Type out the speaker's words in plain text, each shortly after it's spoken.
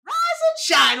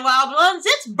Shine, wild ones,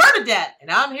 it's Bernadette, and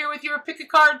I'm here with your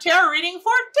Pick-a-Card Tarot reading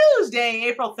for Tuesday,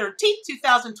 April 13th,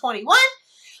 2021.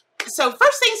 So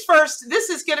first things first,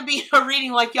 this is going to be a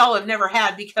reading like y'all have never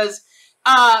had because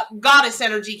goddess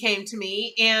energy came to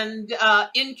me, and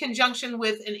in conjunction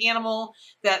with an animal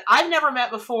that I've never met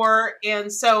before,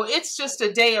 and so it's just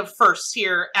a day of firsts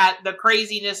here at the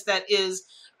craziness that is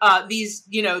these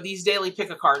daily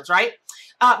pick-a-cards, right?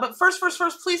 But first,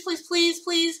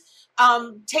 please,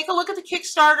 take a look at the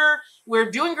Kickstarter.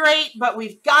 We're doing great, but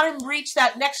we've got to reach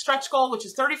that next stretch goal, which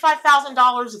is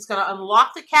 $35,000. It's going to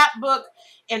unlock the cat book,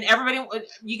 and everybody,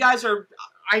 you guys are,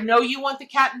 I know you want the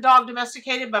cat and dog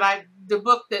domesticated, but the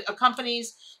book that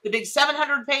accompanies the big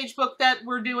 700-page book that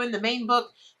we're doing, the main book,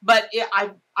 but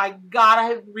I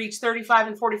gotta reach $35,000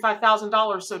 and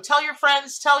 $45,000. So tell your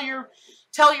friends, tell your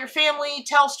family,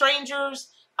 tell strangers.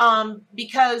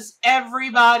 Because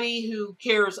everybody who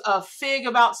cares a fig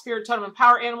about spirit, totem, and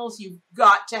power animals, you've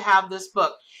got to have this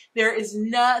book. There is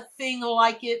nothing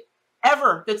like it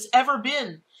ever that's ever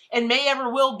been and may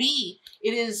ever will be.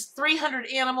 It is 300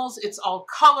 animals. It's all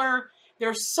color.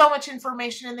 There's so much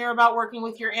information in there about working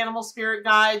with your animal spirit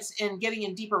guides and getting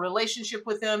in deeper relationship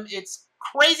with them. It's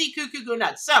crazy, cuckoo, go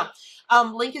nuts. So,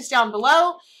 link is down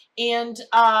below. And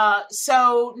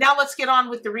so now let's get on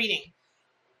with the reading.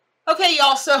 Okay,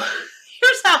 y'all, so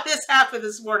here's how this happened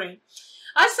this morning.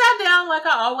 I sat down like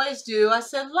I always do. I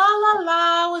said, la, la,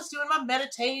 la. I was doing my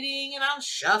meditating, and I'm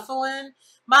shuffling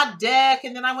my deck,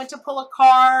 and then I went to pull a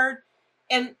card,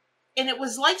 and it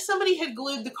was like somebody had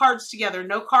glued the cards together.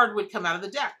 No card would come out of the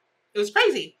deck. It was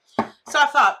crazy. So I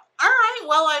thought, all right,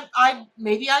 well,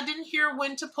 maybe I didn't hear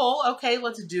when to pull. Okay,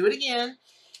 let's do it again.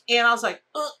 And I was like,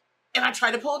 and I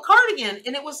tried to pull a card again,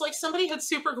 and it was like somebody had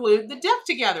super glued the deck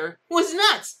together. It was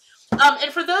nuts.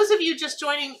 And for those of you just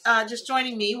joining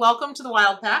me, welcome to the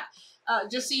Wild Pack.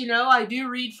 Just so you know, I do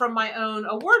read from my own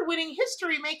award-winning,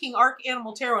 history-making Arc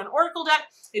Animal Tarot and Oracle deck.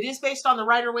 It is based on the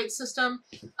Rider-Waite system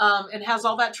and has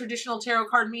all that traditional tarot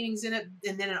card meanings in it.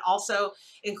 And then it also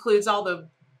includes all the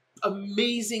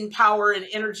amazing power and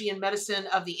energy and medicine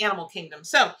of the animal kingdom.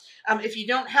 So if you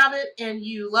don't have it and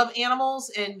you love animals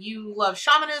and you love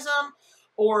shamanism,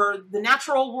 or the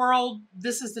natural world,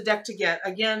 this is the deck to get.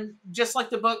 Again, just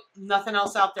like the book, nothing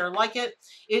else out there like it.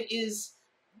 It is,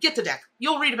 get the deck.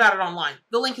 You'll read about it online.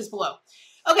 The link is below.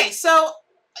 Okay, so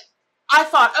I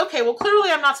thought, okay, well, clearly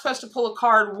I'm not supposed to pull a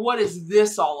card. What is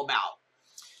this all about?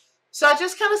 So I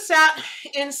just kind of sat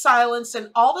in silence, and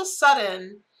all of a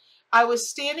sudden, I was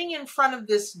standing in front of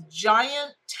this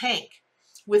giant tank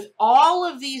with all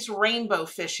of these rainbow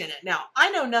fish in it. Now, I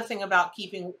know nothing about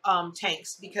keeping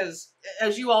tanks because,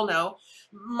 as you all know,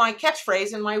 my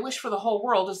catchphrase and my wish for the whole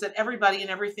world is that everybody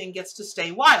and everything gets to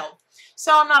stay wild.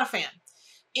 So I'm not a fan.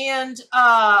 And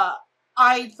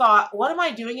I thought, what am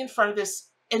I doing in front of this?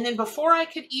 And then before I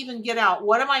could even get out,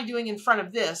 what am I doing in front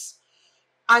of this?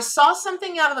 I saw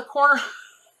something out of the corner of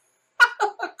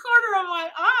my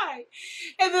eye.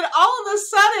 And then all of a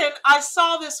sudden, I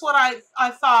saw this, what I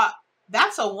thought,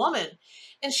 that's a woman.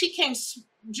 And she came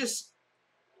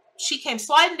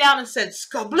sliding down and said,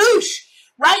 skabloosh,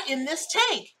 right in this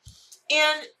tank.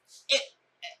 And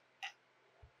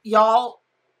y'all,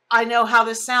 I know how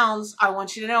this sounds. I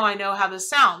want you to know I know how this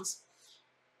sounds.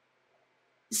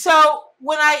 So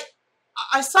when I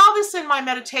saw this in my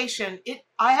meditation,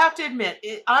 I have to admit,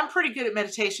 I'm pretty good at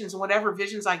meditations and whatever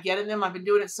visions I get in them. I've been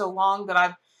doing it so long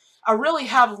that I really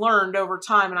have learned over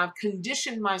time, and I've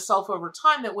conditioned myself over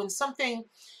time that when something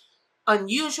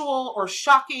unusual or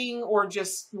shocking or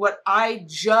just what I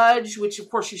judge, which of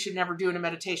course you should never do in a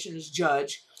meditation is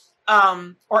judge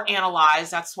or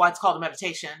analyze. That's why it's called a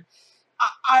meditation.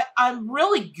 I'm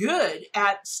really good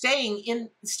at staying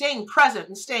present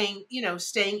and staying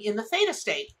in the theta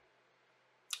state.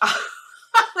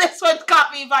 This one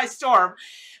caught me by storm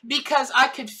because I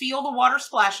could feel the water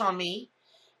splash on me.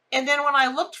 And then when I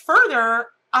looked further,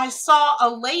 I saw a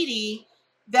lady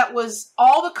that was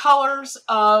all the colors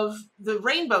of the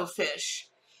rainbow fish.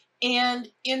 And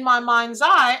in my mind's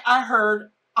eye, I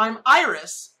heard, I'm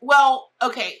Iris. Well,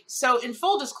 okay, so in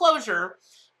full disclosure,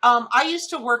 I used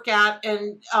to work at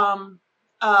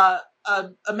a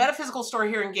metaphysical store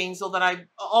here in Gainesville that I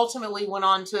ultimately went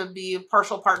on to be a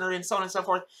partial partner in, so on and so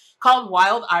forth, called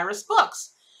Wild Iris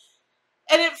Books.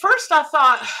 And at first I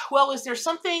thought, well, is there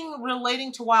something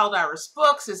relating to Wild Iris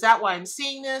Books? Is that why I'm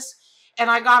seeing this?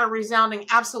 And I got a resounding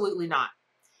absolutely not.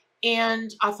 And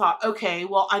I thought, okay,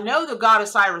 well, I know the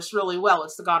goddess Iris really well.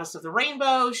 It's the goddess of the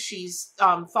rainbow. She's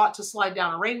thought to slide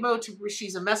down a rainbow.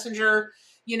 She's a messenger,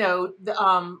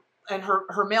 and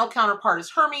her male counterpart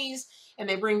is Hermes. and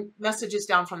they bring messages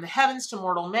down from the heavens to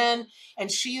mortal men. And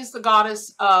she is the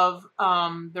goddess of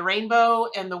the rainbow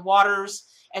and the waters.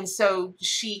 And so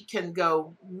she can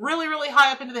go really, really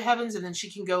high up into the heavens, and then she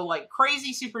can go like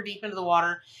crazy, super deep into the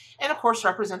water, and of course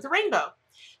represent the rainbow.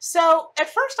 So at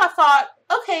first I thought,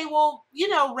 okay, well, you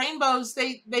know, rainbows,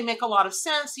 they make a lot of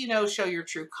sense, you know, show your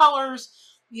true colors,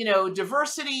 you know,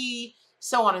 diversity,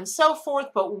 so on and so forth.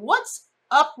 But what's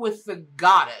up with the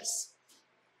goddess?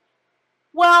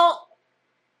 Well,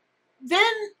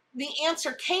 then the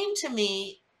answer came to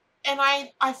me, and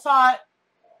I thought,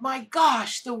 my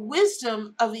gosh, the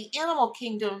wisdom of the animal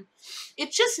kingdom,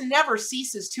 it just never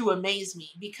ceases to amaze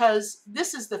me, because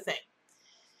this is the thing.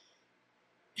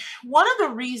 One of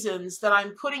the reasons that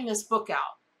I'm putting this book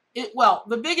out, well,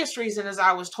 the biggest reason is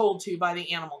I was told to by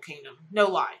the animal kingdom. No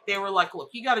lie. They were like, look,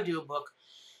 you got to do a book,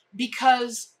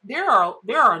 because there are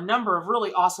a number of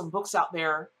really awesome books out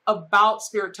there about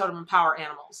spirit, totem, and power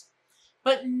animals,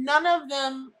 but none of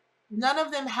them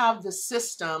have the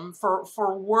system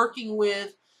for working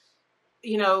with,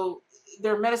 you know,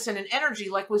 their medicine and energy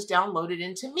like was downloaded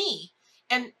into me.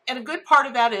 And a good part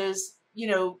of that is, you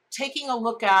know, taking a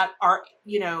look at our,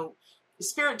 you know,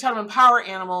 spirit, totem, and power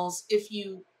animals. If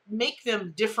you make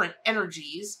them different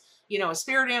energies, you know, a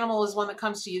spirit animal is one that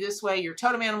comes to you this way, your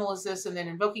totem animal is this, and then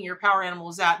invoking your power animal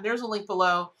is that. And there's a link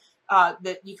below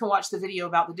that you can watch the video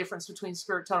about the difference between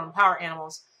spirit, totem, and power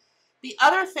animals. The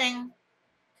other thing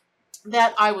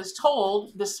that I was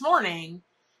told this morning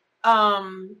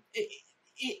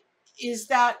is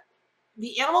that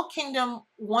the animal kingdom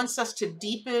wants us to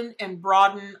deepen and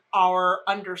broaden our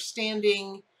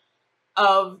understanding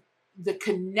of the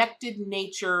connected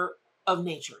nature, of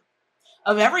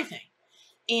everything.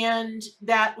 And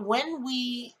that when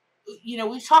we, you know,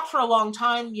 we've talked for a long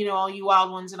time, you know, all you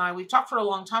wild ones and I, we've talked for a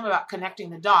long time about connecting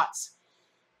the dots,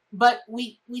 but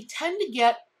we tend to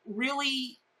get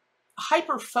really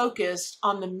hyper focused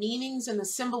on the meanings and the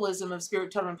symbolism of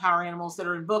spirit, totem, and power animals that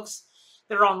are in books,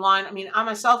 that are online. I mean, I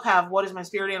myself have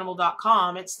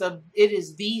whatismyspiritanimal.com. It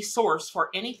is the source for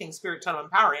anything spirit, totem,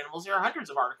 and power animals. There are hundreds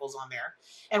of articles on there,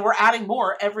 and we're adding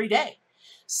more every day.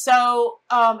 So,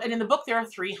 and in the book, there are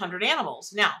 300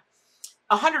 animals. Now,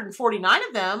 149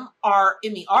 of them are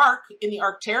in the Ark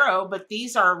Tarot, but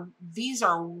these are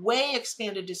way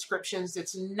expanded descriptions.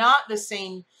 It's not the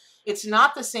same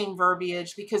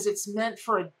verbiage, because it's meant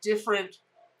for a different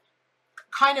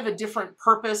kind of a different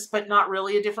purpose, but not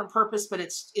really a different purpose, but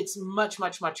it's much,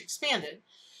 much, much expanded.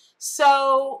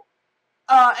 So,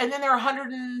 and then there are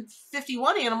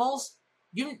 151 animals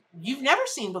you've never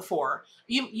seen before.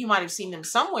 You might have seen them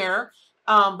somewhere,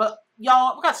 but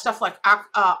y'all, we got stuff like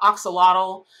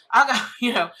axolotl.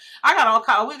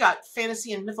 We got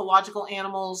fantasy and mythological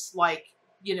animals like,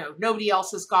 you know, nobody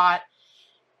else has got.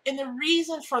 And the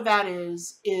reason for that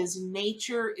is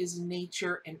nature is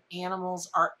nature and animals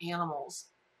are animals.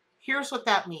 Here's what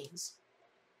that means.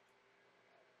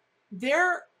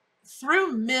 They're,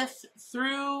 through myth,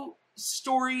 through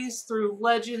stories, through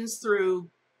legends,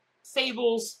 through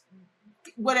fables,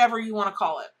 whatever you want to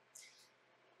call it,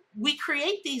 we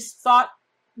create these thought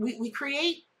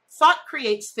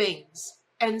creates things.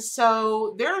 And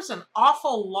so there's an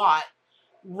awful lot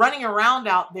running around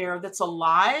out there that's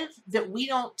alive that we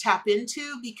don't tap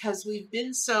into, because we've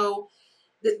been so,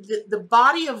 the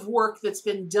body of work that's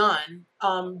been done,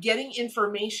 getting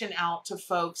information out to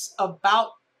folks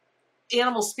about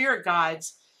animal spirit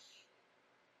guides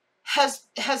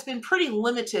has been pretty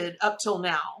limited up till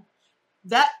now.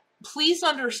 That, please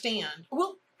understand.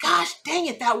 Well, gosh dang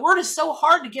it, that word is so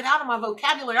hard to get out of my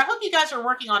vocabulary. I hope you guys are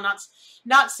working on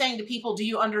not saying to people, do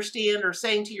you understand, or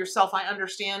saying to yourself, I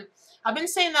understand. I've been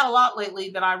saying that a lot lately,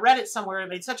 that I read it somewhere. It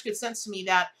made such good sense to me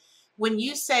that when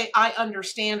you say, I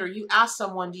understand, or you ask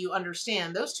someone, do you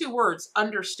understand? Those two words,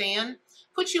 understand,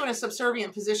 put you in a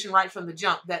subservient position right from the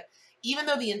jump, that even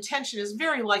though the intention is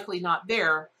very likely not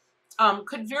there,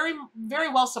 could very,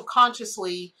 very well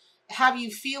subconsciously have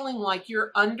you feeling like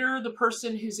you're under the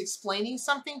person who's explaining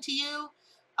something to you,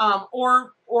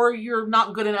 or you're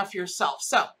not good enough yourself.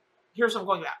 So here's what I'm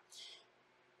going about.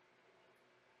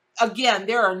 Again,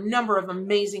 there are a number of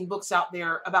amazing books out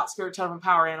there about spirit, totem, and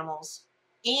power animals,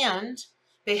 and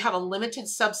they have a limited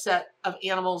subset of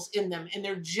animals in them, and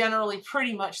they're generally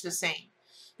pretty much the same.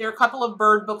 There are a couple of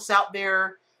bird books out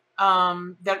there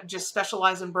that just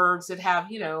specialize in birds that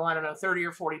have, you know, I don't know, 30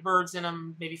 or 40 birds in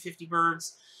them, maybe 50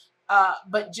 birds.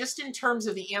 But just in terms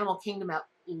of the animal kingdom at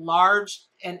large,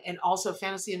 and also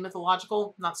fantasy and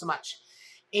mythological, not so much.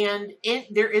 And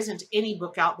there isn't any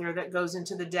book out there that goes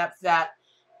into the depth that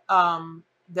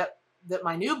that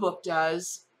my new book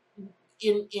does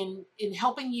in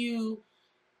helping you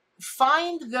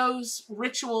find those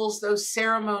rituals, those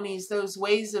ceremonies, those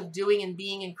ways of doing and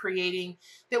being and creating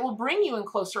that will bring you in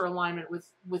closer alignment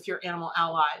with your animal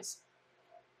allies.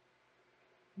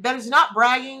 That is not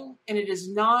bragging, and it is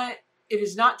not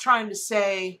trying to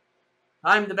say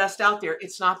I'm the best out there.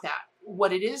 It's not that.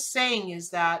 What it is saying is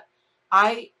that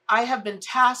I have been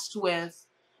tasked with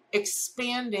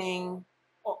expanding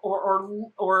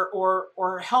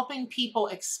or helping people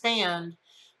expand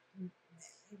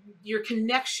your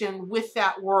connection with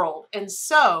that world. And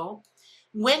so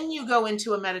when you go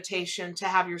into a meditation to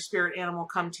have your spirit animal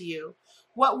come to you,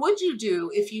 what would you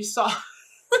do if you saw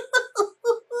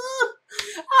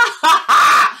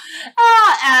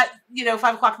at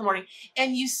 5 o'clock in the morning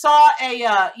and you saw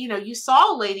a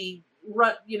lady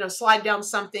run, slide down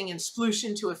something and sploosh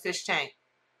into a fish tank?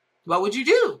 What would you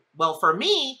do? Well, for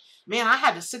me, man, I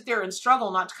had to sit there and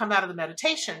struggle not to come out of the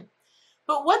meditation.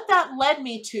 But what that led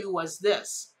me to was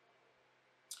this.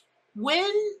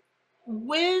 When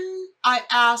I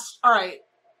asked, all right,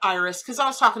 Iris, because I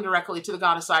was talking directly to the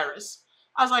goddess Iris,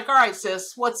 I was like, all right,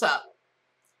 sis, what's up?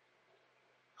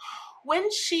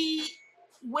 When she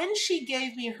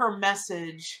gave me her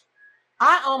message,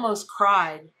 I almost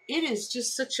cried. It's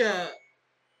just such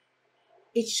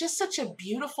a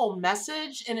beautiful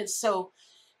message, and it's so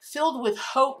filled with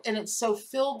hope, and it's so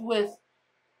filled with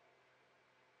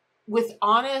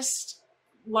honest,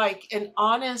 like an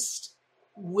honest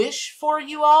wish for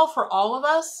you all, for all of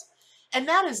us. And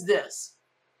that is this,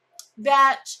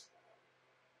 that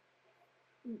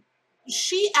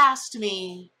she asked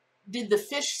me, did the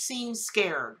fish seem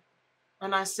scared?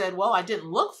 And I said, well, I didn't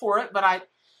look for it, but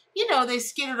they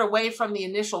skittered away from the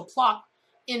initial plop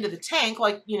into the tank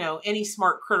like, any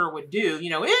smart critter would do,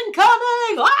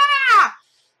 incoming, ah!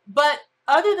 But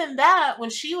other than that, when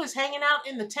she was hanging out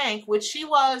in the tank, which she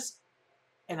was,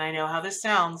 and I know how this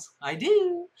sounds, I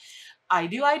do.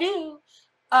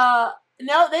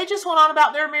 No, they just went on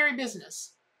about their merry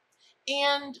business.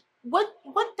 And what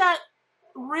that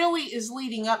really is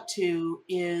leading up to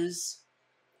is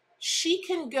she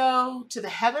can go to the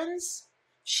heavens.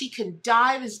 She can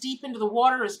dive as deep into the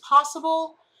water as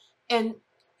possible. And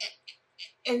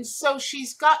so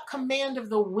she's got command of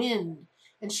the wind,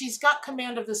 and she's got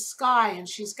command of the sky, and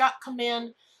she's got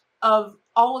command of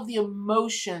all of the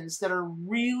emotions that are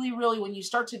really, really, when you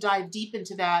start to dive deep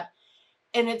into that.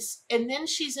 And then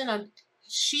she's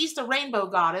the rainbow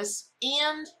goddess,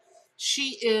 and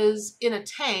she is in a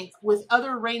tank with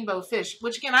other rainbow fish,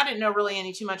 which again, I didn't know really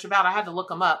any too much about. I had to look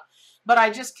them up, but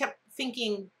I just kept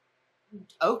thinking,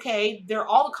 okay, they're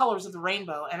all the colors of the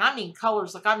rainbow. And I mean,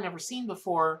 colors like I've never seen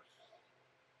before.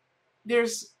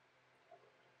 There's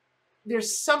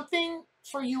something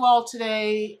for you all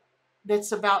today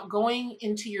that's about going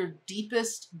into your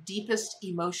deepest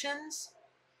emotions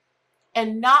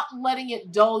and not letting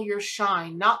it dull your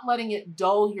shine, not letting it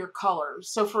dull your colors.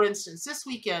 So for instance, this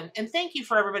weekend, and thank you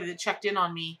for everybody that checked in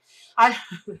on me. I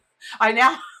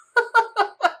now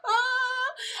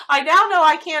I now know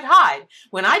I can't hide.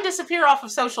 When I disappear off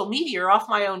of social media or off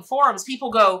my own forums, people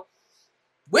go,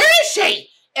 where is she?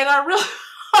 And I really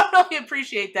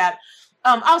appreciate that.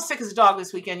 I was sick as a dog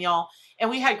this weekend, y'all. And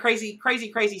we had crazy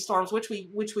storms, which we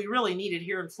really needed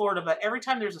here in Florida. But every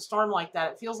time there's a storm like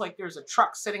that, it feels like there's a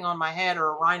truck sitting on my head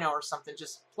or a rhino or something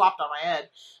just plopped on my head.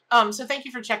 So thank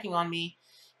you for checking on me.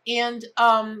 And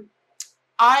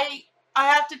I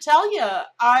have to tell you,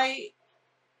 I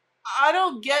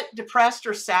don't get depressed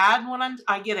or sad when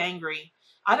I get angry.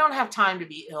 I don't have time to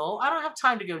be ill. I don't have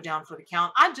time to go down for the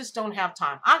count. I just don't have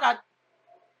time. I got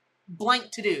blank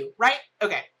to do, right?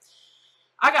 Okay.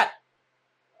 I got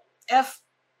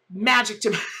magic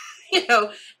to,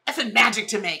 effing magic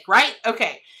to make, right?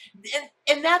 Okay.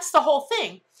 And that's the whole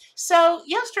thing. So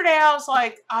yesterday I was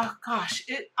like, oh gosh,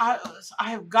 I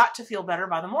have got to feel better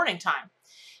by the morning time.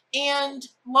 And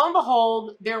lo and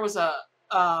behold, there was a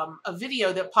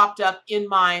video that popped up in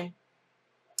my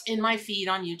feed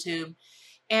on YouTube.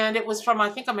 And it was from, I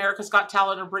think, America's Got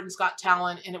Talent or Britain's Got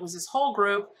Talent. And it was this whole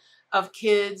group of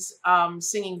kids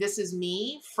singing This Is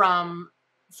Me from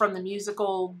the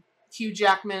musical Hugh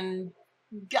Jackman,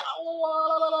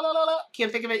 can't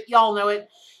think of it, y'all know it,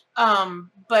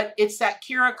 but it's that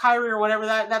Kira Kyrie or whatever,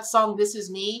 that song This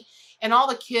Is Me, and all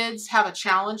the kids have a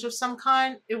challenge of some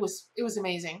kind. It was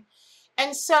amazing.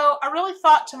 And so I really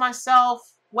thought to myself,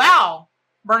 wow,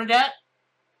 Bernadette,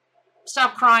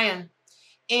 stop crying.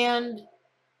 And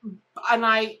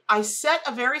I set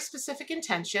a very specific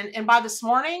intention, and by this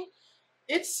morning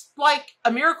it's like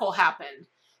a miracle happened.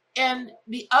 And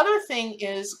the other thing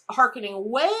is hearkening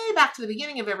way back to the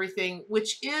beginning of everything,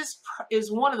 which is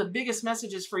one of the biggest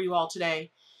messages for you all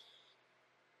today.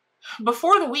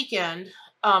 Before the weekend,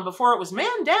 before it was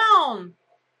man down,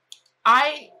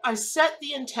 I set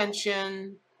the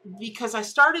intention because I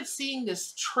started seeing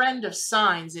this trend of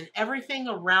signs in everything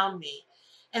around me.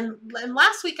 And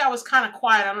last week I was kind of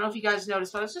quiet. I don't know if you guys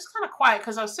noticed, but I was just kind of quiet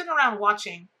because I was sitting around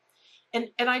watching. And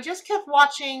I just kept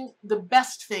watching the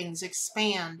best things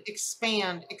expand,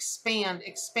 expand, expand,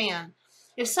 expand.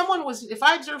 If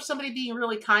I observed somebody being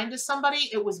really kind to somebody,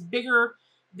 it was bigger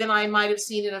than I might have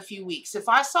seen in a few weeks. If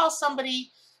I saw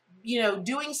somebody,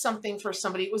 doing something for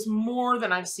somebody, it was more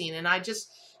than I've seen. And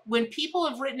when people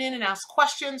have written in and asked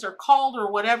questions or called or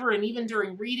whatever, and even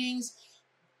during readings,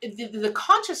 the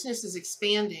consciousness is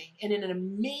expanding and in an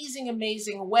amazing,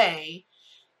 amazing way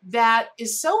that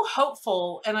is so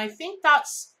hopeful. And I think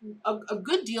that's a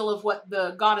good deal of what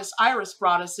the goddess Iris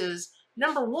brought us is,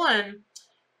 number one,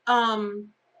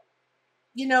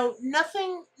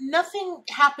 nothing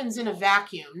happens in a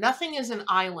vacuum. Nothing is an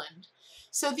island.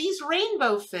 So these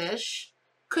rainbow fish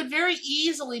could very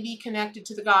easily be connected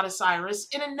to the goddess Iris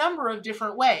in a number of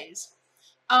different ways.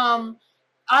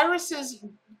 Iris is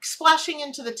splashing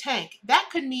into the tank. That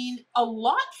could mean a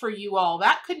lot for you all.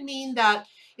 That could mean that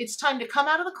it's time to come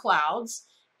out of the clouds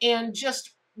and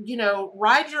just,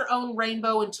 ride your own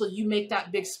rainbow until you make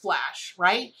that big splash,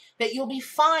 right? That you'll be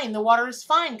fine. The water is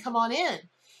fine. Come on in.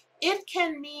 It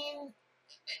can mean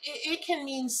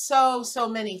so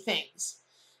many things.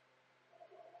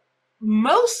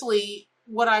 Mostly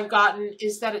what I've gotten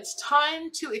is that it's time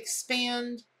to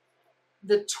expand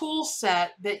the tool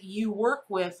set that you work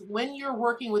with when you're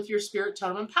working with your spirit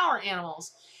totem and power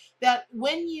animals. That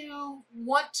when you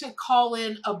want to call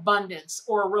in abundance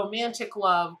or romantic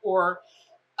love or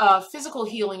physical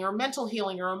healing or mental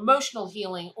healing or emotional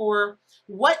healing or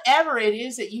whatever it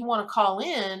is that you want to call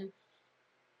in,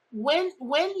 when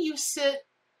you sit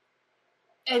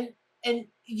and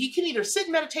you can either sit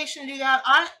in meditation and do that.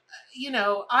 I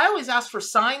always ask for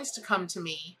signs to come to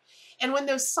me. And when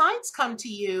those signs come to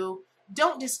you,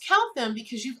 don't discount them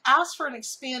because you've asked for an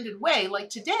expanded way. Like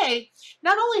today,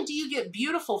 not only do you get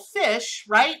beautiful fish,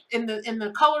 right, in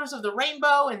the colors of the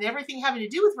rainbow and everything having to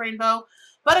do with rainbow,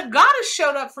 but a goddess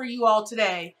showed up for you all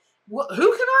today. Who can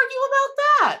argue about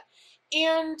that?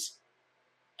 And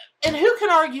who can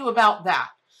argue about that?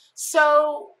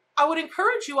 So I would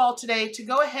encourage you all today to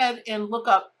go ahead and look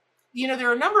up, there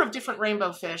are a number of different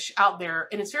rainbow fish out there,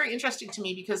 and it's very interesting to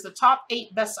me because the top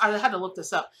 8 best, I had to look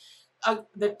this up,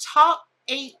 the top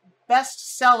 8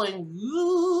 best-selling,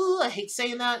 I hate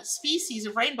saying that, species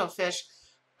of rainbow fish,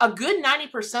 a good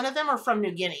 90% of them are from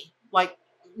New Guinea, like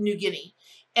New Guinea.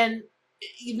 And,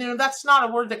 that's not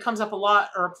a word that comes up a lot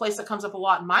or a place that comes up a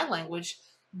lot in my language.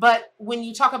 But when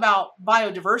you talk about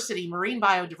biodiversity, marine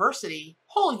biodiversity,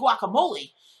 holy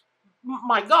guacamole,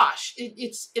 my gosh,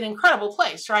 it's an incredible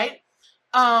place, right?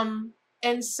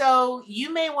 And so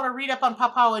you may want to read up on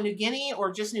Papua New Guinea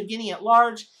or just New Guinea at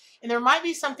large. And there might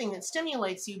be something that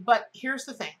stimulates you, but here's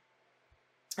the thing.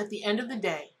 At the end of the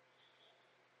day,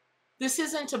 this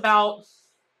isn't about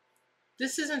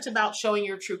showing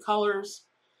your true colors.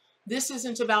 This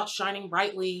isn't about shining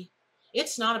brightly.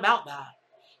 It's not about that.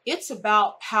 It's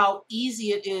about how easy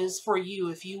it is for you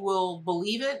if you will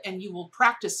believe it and you will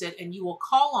practice it and you will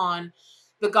call on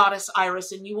the goddess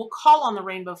Iris and you will call on the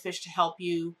rainbow fish to help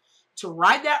you to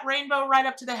ride that rainbow right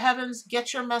up to the heavens,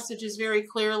 get your messages very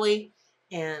clearly,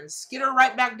 and skitter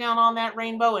right back down on that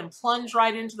rainbow and plunge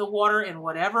right into the water and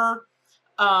whatever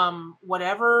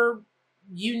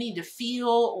you need to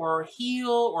feel or heal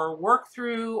or work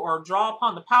through or draw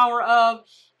upon the power of,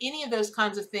 any of those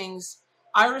kinds of things,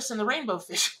 Iris and the rainbow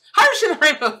fish. Iris and the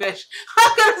rainbow fish.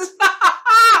 I'm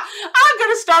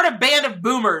gonna start a band of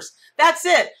boomers. That's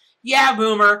it. Yeah,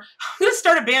 boomer. I'm gonna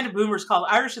start a band of boomers called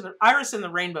Iris and the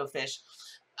rainbow fish.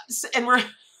 And we're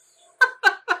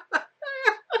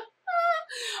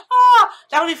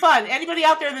that'll be fun. Anybody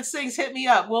out there that sings, hit me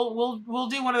up. We'll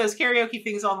do one of those karaoke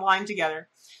things online together.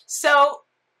 So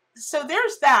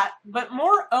there's that. But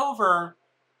moreover,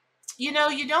 you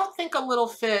don't think a little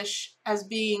fish as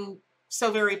being so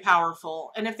very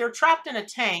powerful. And if they're trapped in a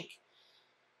tank,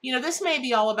 this may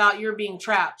be all about you're being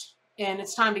trapped and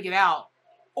it's time to get out.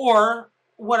 Or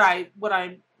what I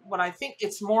think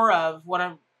it's more of, what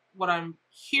I'm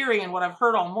hearing and what I've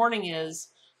heard all morning is,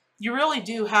 you really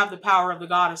do have the power of the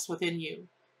goddess within you,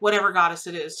 whatever goddess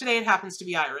it is. Today it happens to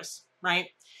be Iris, right?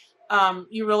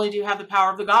 You really do have the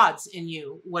power of the gods in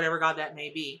you, whatever god that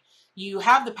may be. You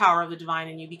have the power of the divine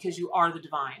in you because you are the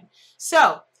divine.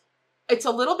 So it's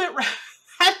a little bit,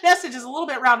 that message is a little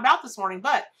bit roundabout this morning,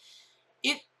 but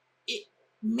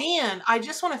man, I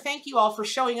just want to thank you all for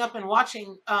showing up and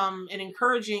watching and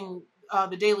encouraging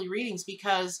the daily readings,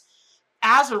 because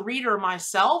as a reader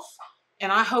myself,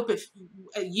 And I hope if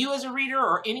you as a reader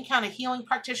or any kind of healing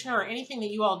practitioner or anything that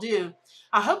you all do,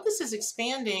 I hope this is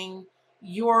expanding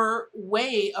your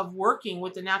way of working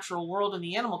with the natural world and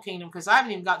the animal kingdom, because I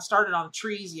haven't even gotten started on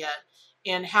trees yet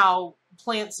and how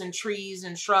plants and trees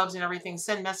and shrubs and everything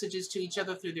send messages to each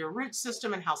other through their root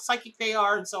system and how psychic they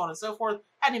are and so on and so forth.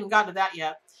 I hadn't even gotten to that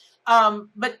yet.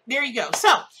 But there you go.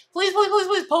 So please, please, please,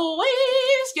 please,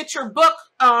 please get your book.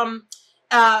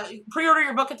 Pre-order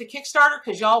your book at the Kickstarter,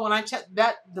 because y'all, when I check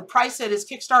that, the price that is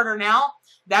Kickstarter now,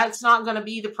 that's not going to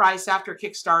be the price after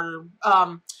Kickstarter.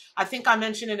 I think I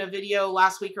mentioned in a video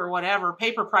last week or whatever,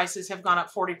 paper prices have gone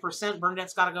up 40%.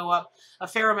 Bernadette's got to go up a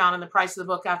fair amount in the price of the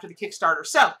book after the Kickstarter.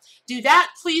 So do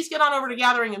that. Please get on over to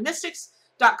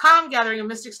gatheringofmystics.com,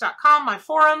 gatheringofmystics.com, my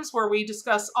forums where we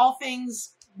discuss all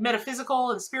things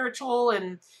metaphysical and spiritual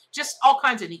and just all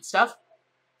kinds of neat stuff.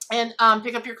 And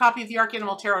pick up your copy of the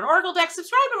Arcanimal Tarot and Oracle deck.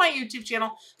 Subscribe to my YouTube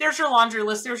channel. There's your laundry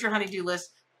list. There's your honey-do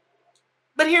list.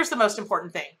 But here's the most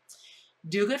important thing.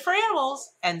 Do good for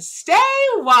animals and stay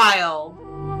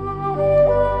wild.